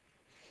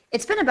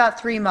It's been about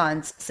 3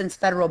 months since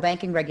federal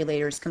banking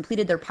regulators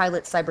completed their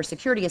pilot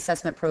cybersecurity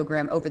assessment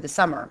program over the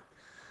summer,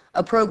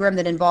 a program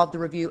that involved the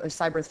review of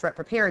cyber threat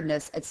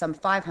preparedness at some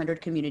 500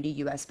 community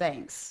U.S.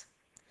 banks.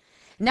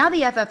 Now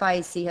the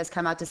FFIEC has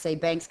come out to say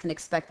banks can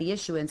expect the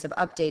issuance of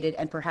updated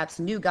and perhaps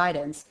new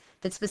guidance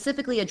that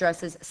specifically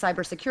addresses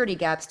cybersecurity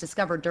gaps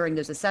discovered during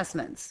those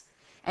assessments,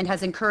 and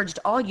has encouraged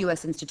all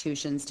U.S.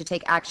 institutions to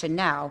take action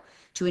now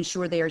to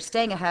ensure they are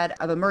staying ahead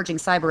of emerging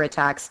cyber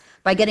attacks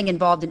by getting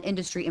involved in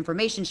industry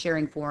information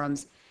sharing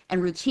forums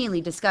and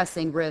routinely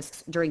discussing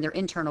risks during their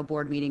internal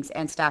board meetings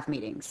and staff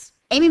meetings.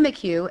 Amy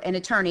McHugh, an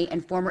attorney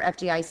and former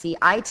FDIC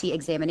IT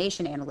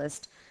examination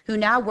analyst who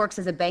now works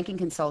as a banking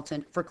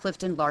consultant for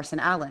Clifton Larson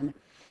Allen,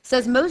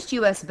 says most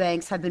U.S.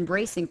 banks have been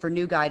bracing for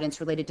new guidance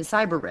related to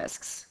cyber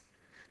risks.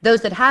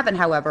 Those that haven't,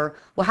 however,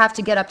 will have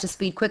to get up to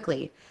speed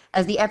quickly,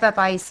 as the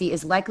FFIEC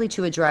is likely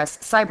to address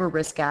cyber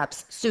risk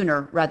gaps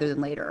sooner rather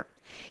than later.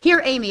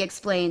 Here, Amy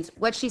explains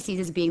what she sees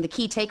as being the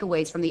key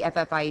takeaways from the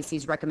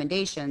FFIEC's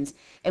recommendations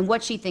and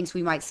what she thinks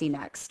we might see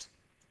next.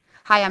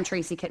 Hi, I'm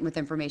Tracy Kitten with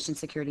Information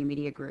Security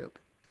Media Group.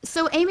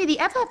 So, Amy, the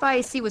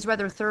FFIEC was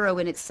rather thorough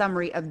in its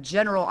summary of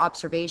general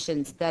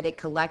observations that it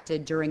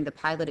collected during the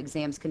pilot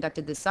exams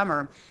conducted this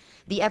summer.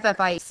 The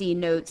FFIEC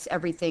notes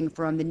everything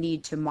from the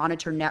need to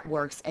monitor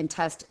networks and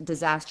test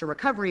disaster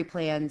recovery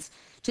plans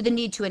to the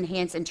need to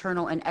enhance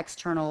internal and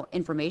external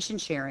information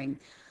sharing.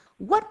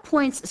 What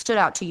points stood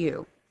out to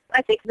you?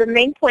 I think the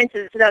main point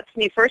that stood out to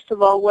me, first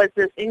of all, was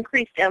this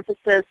increased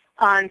emphasis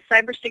on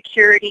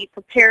cybersecurity,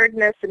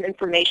 preparedness, and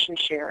information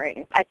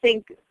sharing. I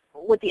think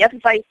what the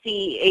FFIEC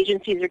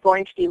agencies are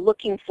going to be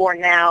looking for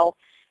now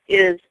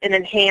is an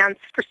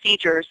enhanced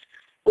procedures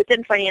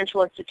within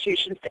financial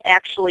institutions to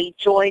actually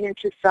join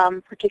into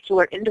some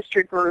particular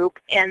industry group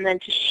and then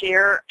to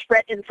share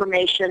threat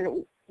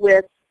information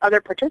with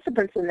other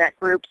participants in that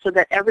group so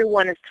that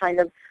everyone is kind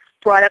of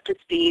brought up to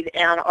speed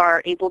and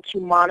are able to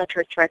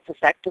monitor threats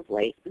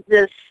effectively.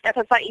 This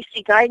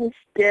FFIEC guidance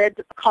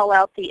did call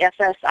out the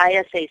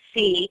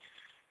FSISAC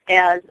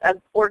as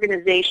an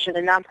organization, a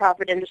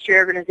nonprofit industry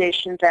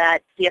organization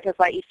that the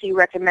FFIEC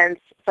recommends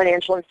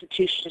financial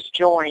institutions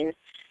join.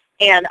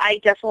 And I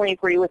definitely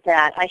agree with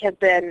that. I have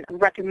been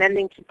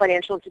recommending to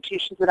financial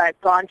institutions that I've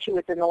gone to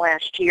within the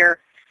last year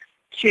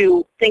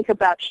to think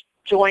about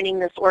joining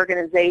this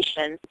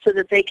organization so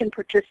that they can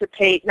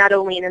participate not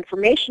only in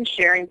information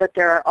sharing, but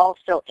there are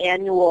also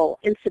annual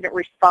incident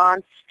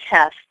response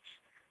tests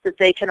that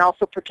they can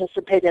also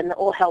participate in that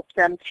will help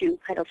them to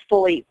kind of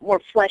fully more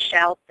flesh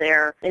out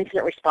their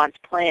incident response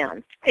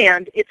plan.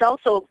 And it's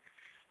also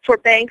for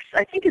banks,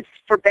 I think it's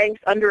for banks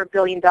under $1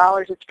 billion,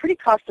 it's pretty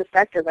cost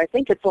effective. I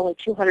think it's only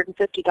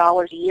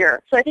 $250 a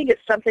year. So I think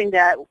it's something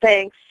that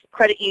banks,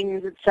 credit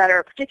unions, et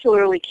cetera,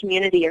 particularly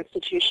community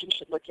institutions,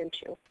 should look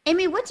into.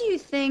 Amy, what do you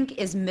think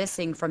is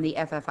missing from the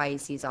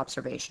FFIEC's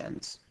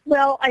observations?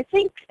 Well, I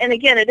think, and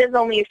again, it is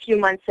only a few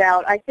months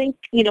out, I think,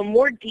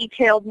 more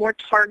detailed, more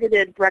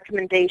targeted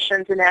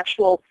recommendations and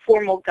actual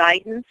formal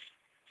guidance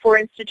for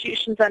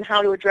institutions on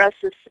how to address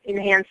this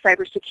enhanced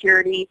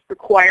cybersecurity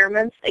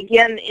requirements.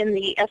 Again, in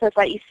the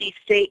FFIEC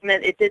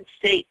statement, it did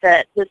state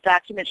that this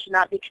document should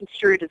not be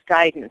construed as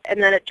guidance, and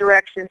then it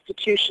directs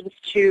institutions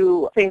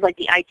to things like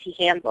the IT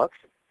handbooks,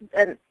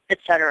 and et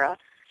cetera.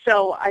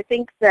 So I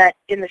think that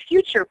in the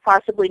future,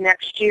 possibly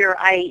next year,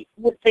 I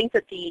would think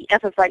that the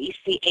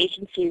FFIEC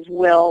agencies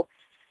will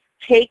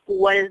take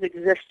what is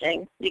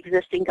existing, the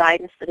existing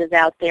guidance that is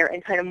out there,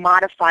 and kind of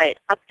modify it,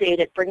 update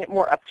it, bring it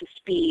more up to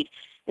speed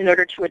in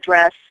order to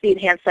address the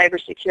enhanced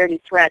cybersecurity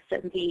threats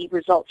and the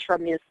results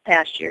from this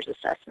past year's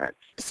assessment.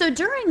 So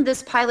during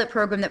this pilot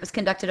program that was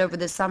conducted over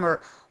the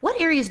summer,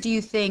 what areas do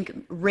you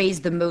think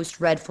raised the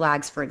most red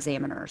flags for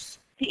examiners?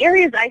 The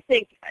areas I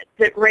think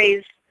that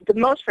raised the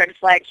most red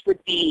flags would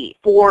be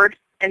board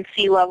and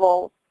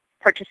C-level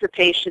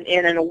participation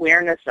in and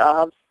awareness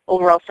of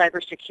overall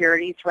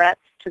cybersecurity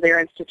threats to their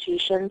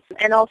institutions,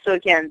 and also,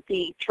 again,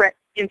 the threat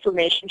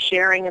information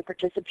sharing and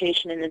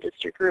participation in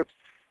industry groups.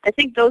 I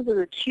think those are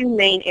the two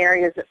main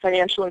areas that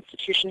financial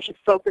institutions should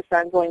focus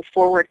on going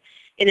forward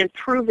in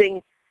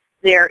improving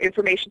their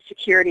information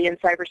security and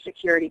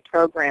cybersecurity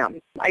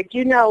programs. I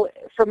do know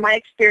from my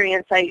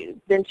experience,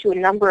 I've been to a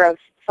number of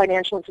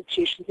financial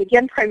institutions,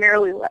 again,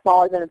 primarily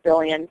smaller than $1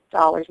 billion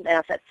in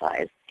asset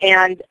size,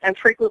 and I'm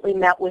frequently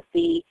met with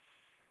the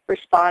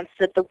response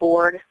that the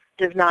board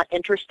is not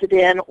interested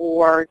in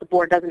or the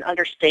board doesn't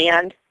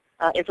understand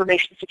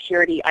information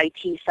security,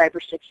 IT,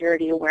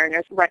 cybersecurity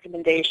awareness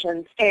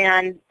recommendations.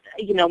 And,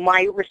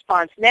 my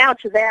response now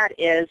to that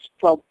is,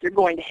 well, they're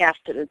going to have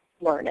to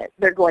learn it.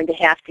 They're going to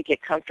have to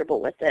get comfortable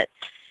with it.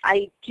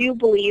 I do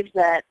believe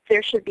that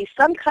there should be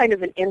some kind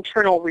of an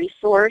internal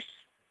resource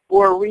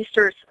or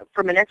resource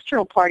from an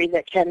external party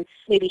that can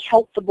maybe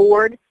help the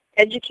board,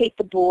 educate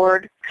the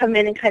board, come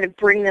in and kind of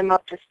bring them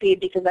up to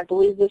speed, because I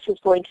believe this is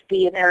going to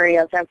be an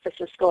area of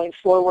emphasis going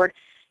forward.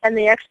 And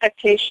the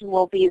expectation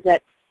will be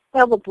that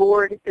Well, the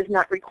board is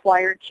not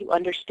required to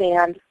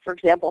understand, for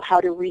example,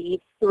 how to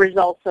read the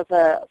results of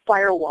a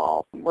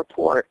firewall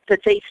report,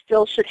 but they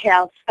still should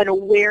have an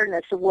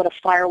awareness of what a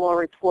firewall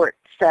report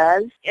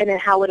says and then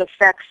how it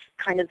affects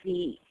kind of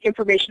the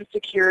information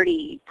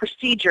security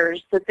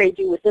procedures that they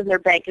do within their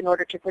bank in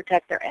order to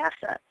protect their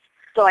assets.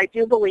 So I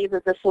do believe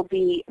that this will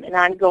be an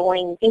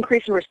ongoing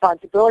increase in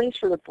responsibilities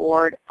for the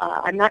board.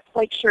 I'm not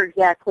quite sure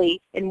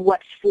exactly in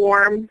what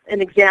form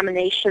an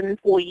examination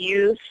will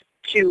use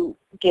to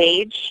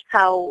gauge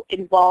how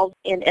involved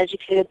and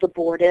educated the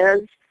board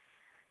is.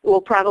 We'll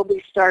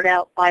probably start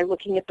out by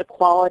looking at the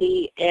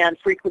quality and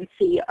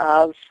frequency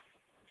of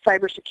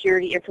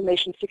cybersecurity,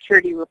 information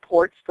security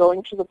reports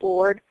going to the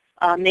board,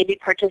 maybe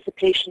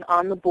participation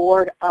on the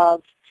board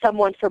of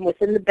someone from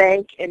within the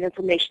bank, an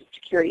information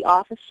security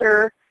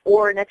officer,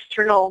 or an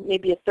external,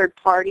 maybe a third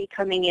party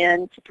coming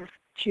in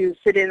to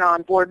sit in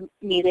on board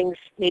meetings,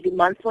 maybe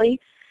monthly,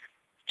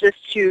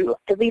 just to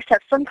at least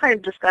have some kind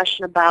of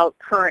discussion about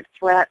current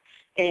threats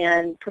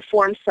and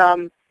perform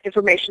some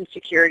information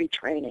security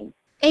training.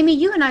 Amy,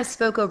 you and I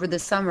spoke over the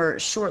summer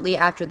shortly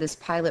after this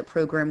pilot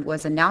program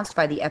was announced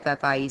by the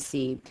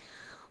FFIEC.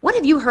 What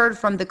have you heard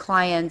from the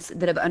clients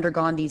that have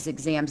undergone these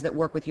exams that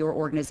work with your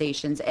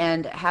organizations,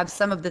 and have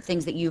some of the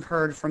things that you've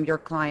heard from your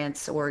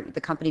clients or the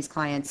company's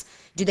clients,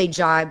 do they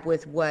jibe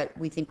with what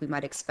we think we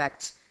might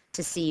expect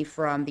to see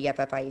from the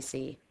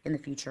FFIEC in the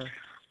future?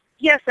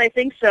 Yes, I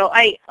think so.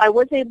 I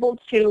was able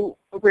to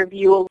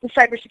review the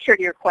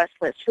cybersecurity request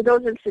list for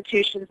those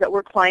institutions that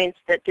were clients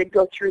that did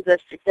go through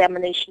this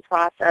examination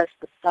process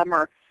this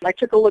summer. I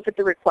took a look at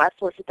the request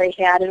list that they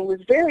had, and it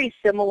was very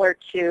similar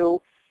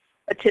to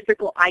a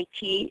typical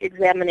IT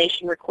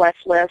examination request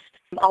list,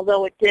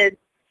 although it did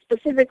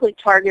specifically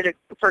target,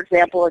 for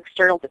example,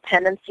 external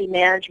dependency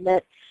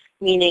management,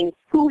 meaning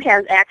who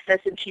has access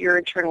into your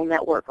internal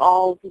network,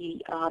 all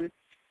the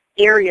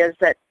areas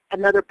that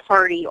another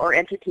party or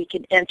entity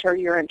can enter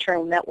your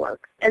internal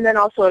network. And then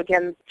also,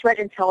 again, threat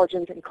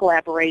intelligence and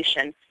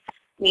collaboration,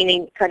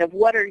 meaning kind of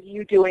what are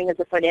you doing as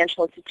a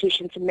financial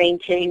institution to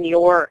maintain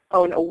your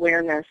own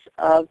awareness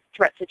of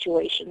threat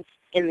situations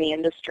in the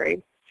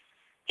industry.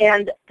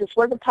 And this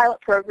was a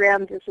pilot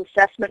program. This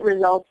assessment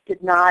results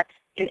did not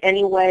in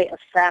any way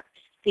affect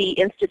the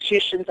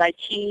institution's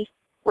IT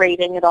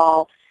rating at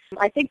all.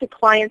 I think the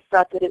clients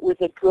thought that it was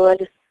a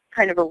good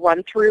kind of a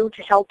run-through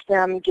to help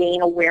them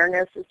gain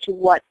awareness as to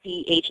what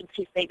the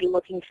agencies may be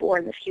looking for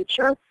in the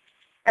future,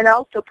 and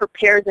also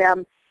prepare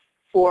them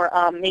for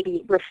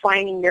maybe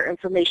refining their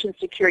information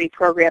security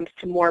programs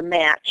to more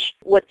match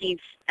what these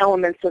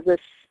elements of this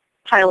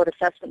pilot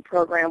assessment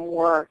program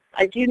were.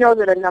 I do know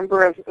that a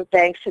number of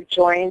banks have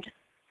joined,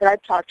 that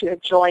I've talked to,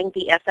 have joined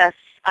the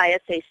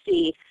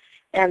FSISAC,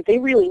 and they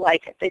really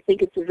like it. They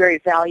think it's a very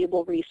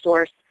valuable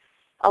resource.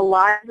 A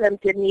lot of them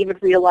didn't even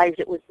realize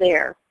it was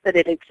there, that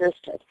it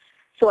existed.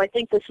 So I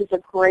think this is a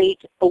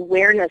great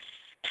awareness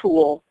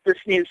tool, this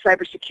new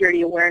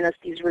cybersecurity awareness,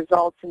 these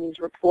results and these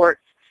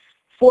reports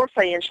for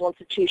financial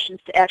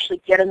institutions to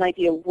actually get an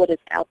idea of what is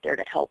out there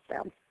to help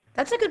them.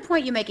 That's a good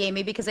point you make,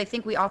 Amy, because I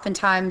think we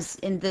oftentimes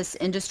in this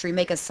industry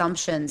make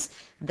assumptions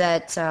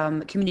that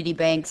community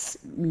banks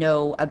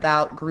know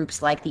about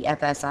groups like the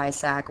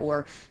FSISAC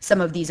or some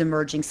of these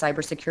emerging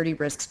cybersecurity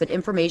risks, but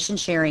information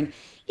sharing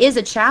is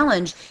a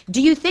challenge. Do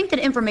you think that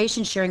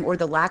information sharing, or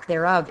the lack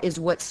thereof, is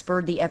what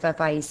spurred the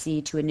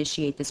FFIEC to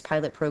initiate this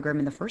pilot program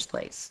in the first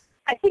place?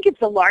 I think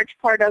it's a large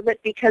part of it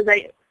because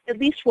at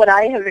least what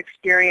I have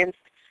experienced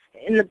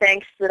in the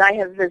banks that I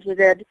have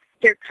visited,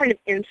 they're kind of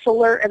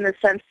insular in the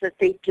sense that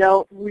they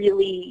don't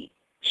really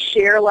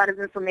share a lot of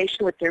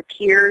information with their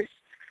peers.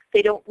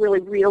 They don't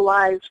really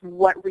realize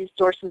what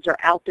resources are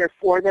out there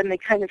for them. They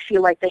kind of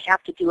feel like they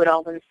have to do it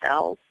all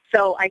themselves.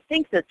 So I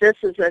think that this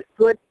is a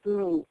good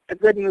move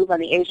on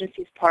the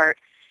agency's part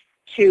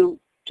to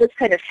just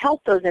kind of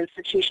help those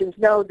institutions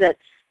know that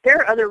there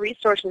are other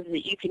resources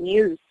that you can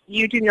use.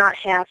 You do not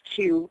have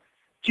to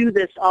do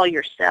this all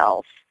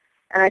yourself.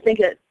 And I think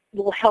it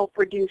will help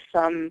reduce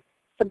some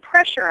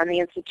pressure on the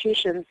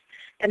institutions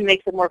and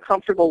make them more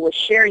comfortable with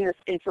sharing this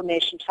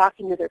information,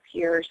 talking to their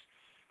peers,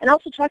 and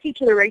also talking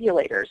to the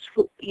regulators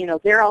who,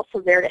 they're also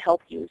there to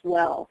help you as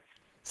well.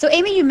 So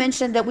Amy, you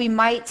mentioned that we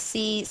might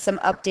see some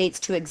updates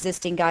to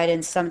existing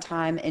guidance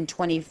sometime in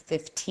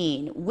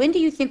 2015. When do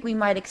you think we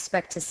might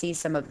expect to see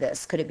some of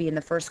this? Could it be in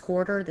the first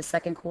quarter, the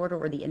second quarter,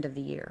 or the end of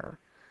the year?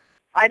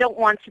 I don't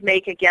want to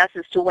make a guess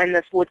as to when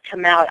this would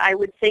come out. I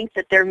would think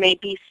that there may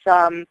be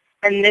some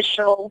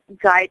initial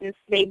guidance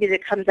maybe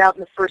that comes out in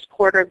the first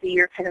quarter of the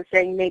year, kind of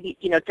saying maybe,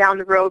 down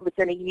the road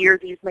within a year,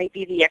 these might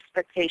be the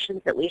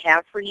expectations that we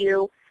have for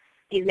you.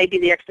 These may be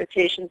the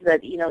expectations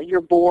that,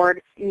 your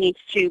board needs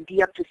to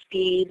be up to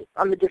speed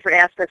on the different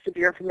aspects of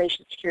your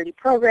information security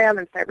program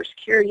and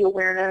cybersecurity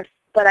awareness.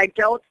 But I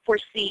don't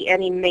foresee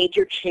any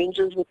major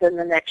changes within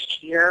the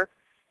next year,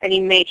 any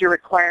major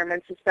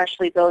requirements,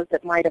 especially those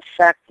that might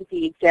affect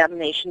the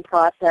examination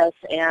process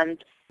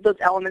and those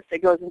elements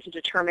that goes into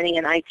determining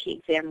an IT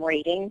exam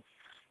rating.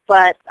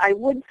 But I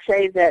would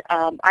say that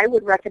I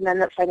would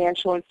recommend that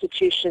financial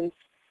institutions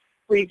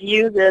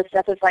review this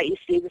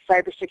FFIEC, the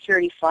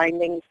cybersecurity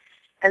findings,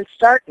 and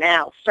start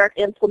now. Start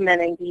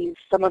implementing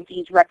some of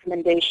these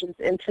recommendations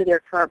into their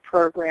current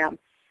program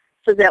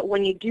so that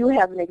when you do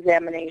have an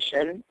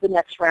examination, the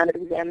next round of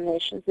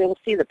examinations, they will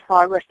see the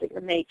progress that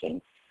you're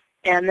making.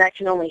 And that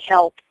can only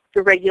help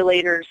the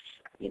regulators,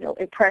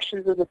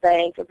 impressions of the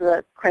bank, of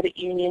the credit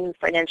union,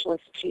 financial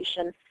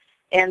institution,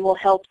 and will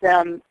help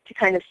them to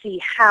kind of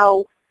see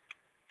how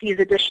these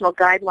additional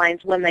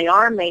guidelines, when they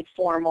are made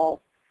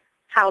formal,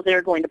 how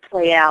they're going to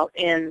play out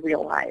in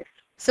real life.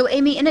 So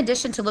Amy, in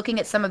addition to looking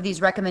at some of these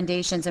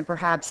recommendations and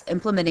perhaps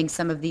implementing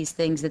some of these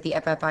things that the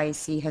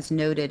FFIEC has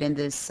noted in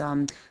this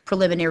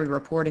preliminary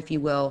report, if you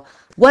will,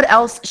 what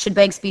else should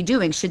banks be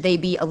doing? Should they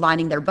be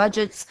aligning their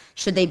budgets?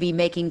 Should they be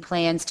making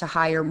plans to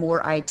hire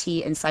more IT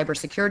and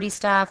cybersecurity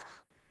staff?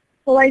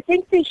 Well, I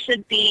think they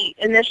should be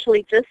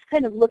initially just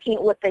kind of looking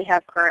at what they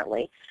have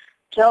currently.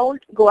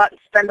 Don't go out and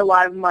spend a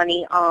lot of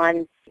money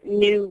on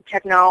new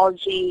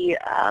technology,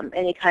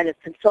 any kind of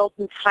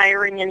consultants,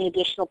 hiring any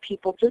additional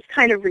people. Just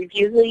kind of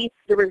review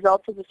the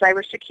results of the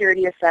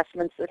cybersecurity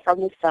assessments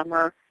from the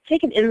summer.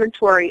 Take an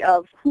inventory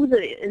of who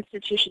the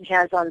institution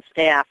has on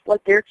staff,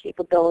 what their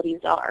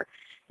capabilities are.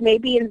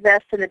 Maybe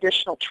invest in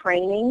additional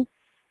training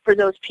for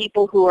those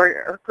people who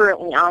are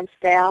currently on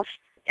staff,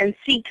 and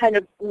see kind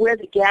of where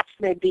the gaps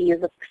may be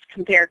as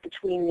compared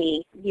between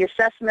the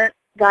assessment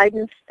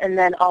guidance and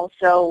then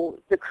also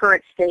the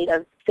current state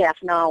of staff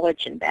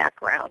knowledge and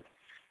background.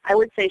 I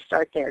would say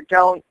start there.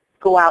 Don't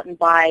go out and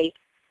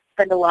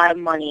spend a lot of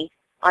money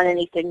on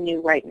anything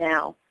new right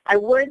now. I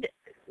would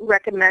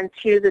recommend,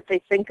 too, that they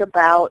think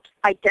about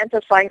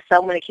identifying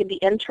someone, it can be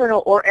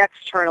internal or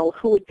external,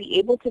 who would be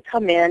able to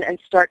come in and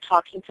start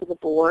talking to the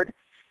board.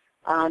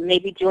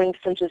 Maybe doing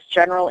some just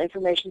general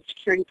information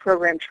security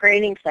program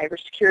training,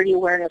 cybersecurity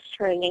awareness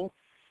training,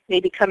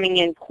 maybe coming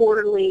in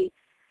quarterly,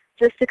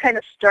 just to kind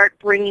of start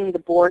bringing the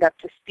board up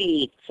to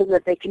speed so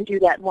that they can do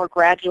that more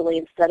gradually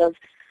instead of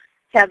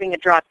having a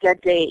drop-dead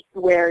date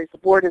where the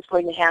board is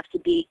going to have to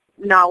be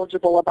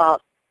knowledgeable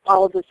about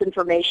all of this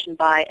information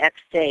by X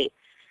date.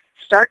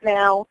 Start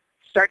now.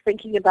 Start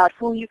thinking about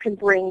who you can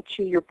bring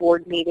to your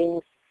board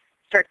meetings.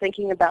 Start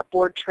thinking about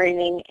board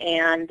training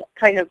and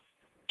kind of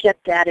get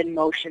that in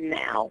motion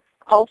now.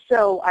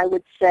 Also, I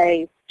would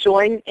say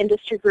join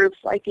industry groups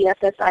like the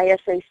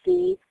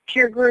FSISAC,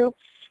 peer groups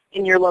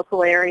in your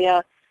local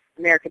area,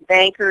 American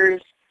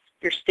Bankers,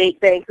 your state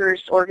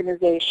bankers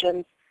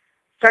organizations.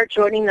 Start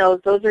joining those.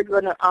 Those are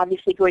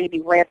obviously going to be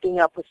ramping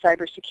up with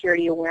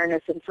cybersecurity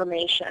awareness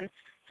information.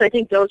 So I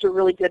think those are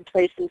really good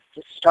places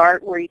to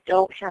start where you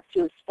don't have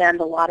to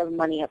spend a lot of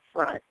money up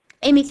front.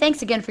 Amy,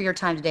 thanks again for your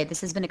time today. This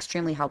has been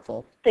extremely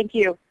helpful. Thank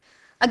you.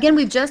 Again,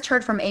 we've just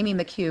heard from Amy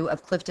McHugh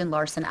of Clifton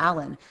Larson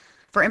Allen.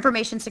 For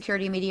Information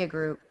Security Media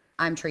Group,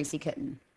 I'm Tracy Kitten.